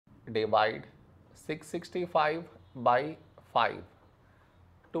divide 665 by 5.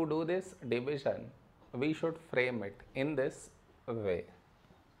 To do this division, we should frame it in this way.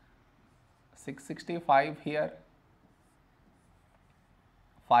 665 here,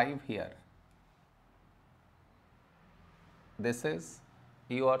 5 here. This is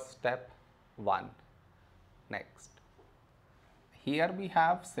your step 1. Next, here we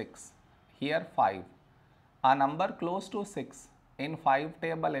have 6, here 5. A number close to 6 in 5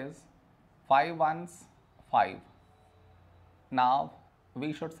 table is 5 ones 5. Now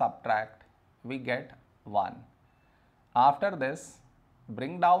we should subtract, we get 1. After this,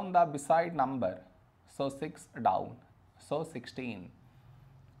 bring down the beside number, so 6 down, so 16.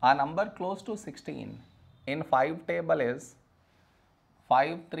 A number close to 16 in 5 table is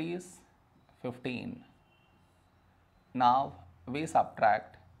 5 3s 15. Now we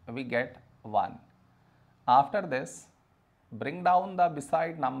subtract, we get 1. After this, bring down the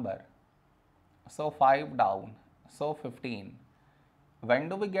beside number, so 5 down, so 15. When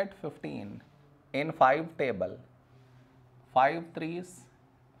do we get 15? In 5 table, 5 3s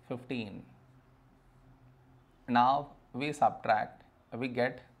 15. Now we subtract, we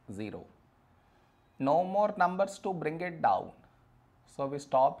get 0. No more numbers to bring it down, so we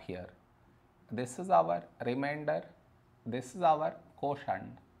stop here. This is our remainder, this is our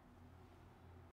quotient.